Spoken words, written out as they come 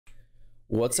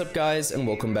What's up guys, and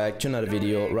welcome back to another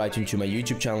video right into my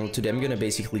YouTube channel. Today I'm gonna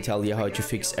basically tell you how to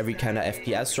fix every kind of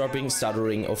FPS dropping,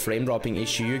 stuttering or frame dropping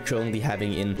issue you're currently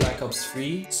having in Black Ops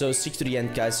 3. So stick to the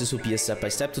end guys, this will be a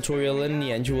step-by-step tutorial and in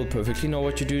the end you will perfectly know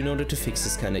what to do in order to fix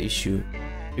this kind of issue.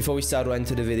 Before we start right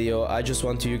into the video, I just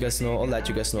want to let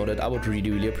you guys know that I would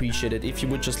really appreciate it if you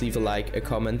would just leave a like, a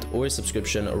comment or a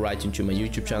subscription right into my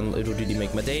YouTube channel. It would really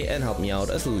make my day and help me out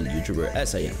as a little YouTuber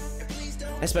as I am.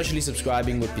 Especially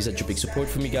subscribing would be such a big support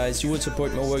for me guys. You would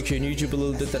support my work here on YouTube a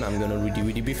little bit and I'm gonna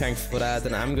really be thankful for that,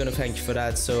 and I'm gonna thank you for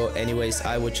that. So anyways,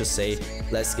 I would just say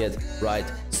let's get right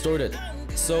started.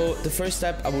 So the first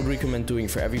step I would recommend doing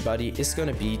for everybody is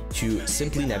gonna be to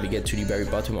simply navigate to the very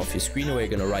bottom of your screen, where you're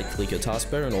gonna right click your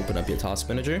taskbar and open up your task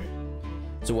manager.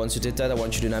 So once you did that, I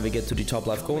want you to navigate to the top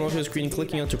left corner of your screen,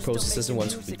 clicking onto processes, and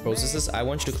once you click processes, I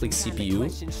want you to click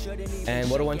CPU. And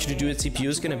what I want you to do with CPU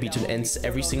is going to be to end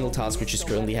every single task which is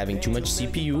currently having too much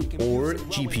CPU or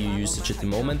GPU usage at the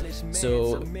moment.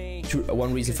 So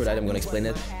one reason for that, I'm going to explain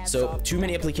it. So too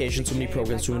many applications, too many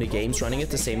programs, too many games running at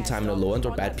the same time in a low end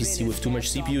or bad PC with too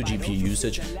much CPU GPU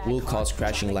usage will cause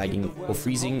crashing, lagging or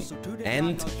freezing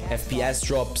and FPS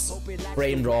drops,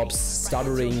 frame drops,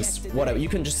 stutterings, whatever. You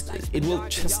can just, it will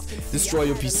just destroy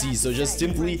your PC. So just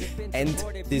simply end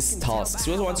this task.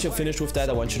 So once you're finished with that,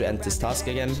 I want you to end this task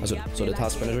again, so the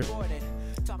task manager.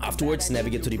 Afterwards,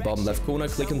 navigate to the bottom left corner,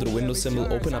 click onto the Windows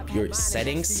symbol, open up your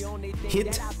settings,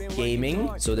 hit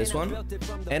gaming, so this one,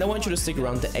 and I want you to stick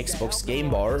around the Xbox game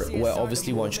bar, where I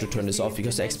obviously want you to turn this off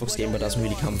because the Xbox game bar doesn't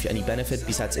really come with any benefit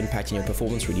besides impacting your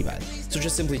performance really bad. So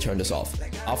just simply turn this off.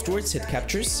 Afterwards, hit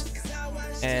captures,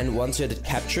 and once you hit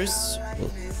captures,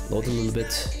 we'll load a little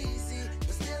bit.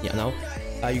 Yeah, now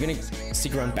you're gonna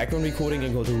stick around background recording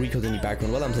and go to record in the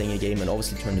background while I'm playing a game, and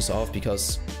obviously turn this off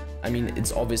because I mean,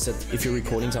 it's obvious that if you're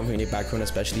recording something in the background,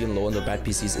 especially in low and or bad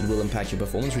PCs, it will impact your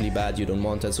performance really bad. You don't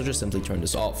want that, so just simply turn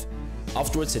this off.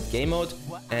 Afterwards, hit game mode,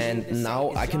 and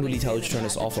now I can really tell you to turn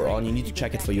this off or on. You need to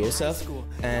check it for yourself,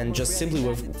 and just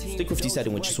simply stick with the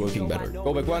setting which is working better.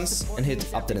 Go back once and hit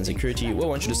update and security. We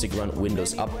want you to stick around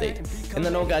Windows Update. And I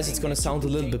know guys, it's gonna sound a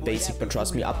little bit basic, but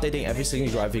trust me, updating every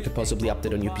single driver you could possibly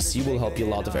update on your PC will help you a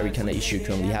lot of every kind of issue you're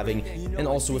currently having, and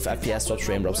also with FPS drops,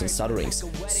 frame drops and stutterings.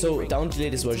 So download the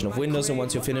latest version of Windows, and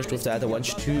once you're finished with that, I want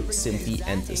you to simply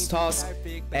end this task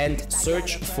and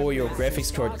search for your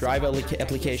graphics card driver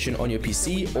application on your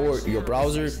PC or your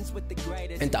browser,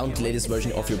 and download the latest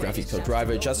version of your graphics card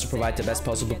driver just to provide the best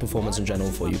possible performance in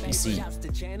general for your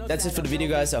PC. That's it for the video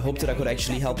guys. I hope that I could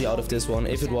actually help you out of this one.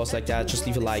 If it was like that, just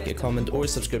leave a like, a comment or a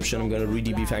subscription. I'm gonna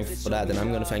really be thankful for that, and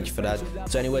I'm gonna thank you for that.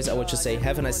 So anyways, I would just say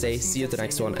have a nice day, see you at the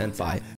next one, and bye.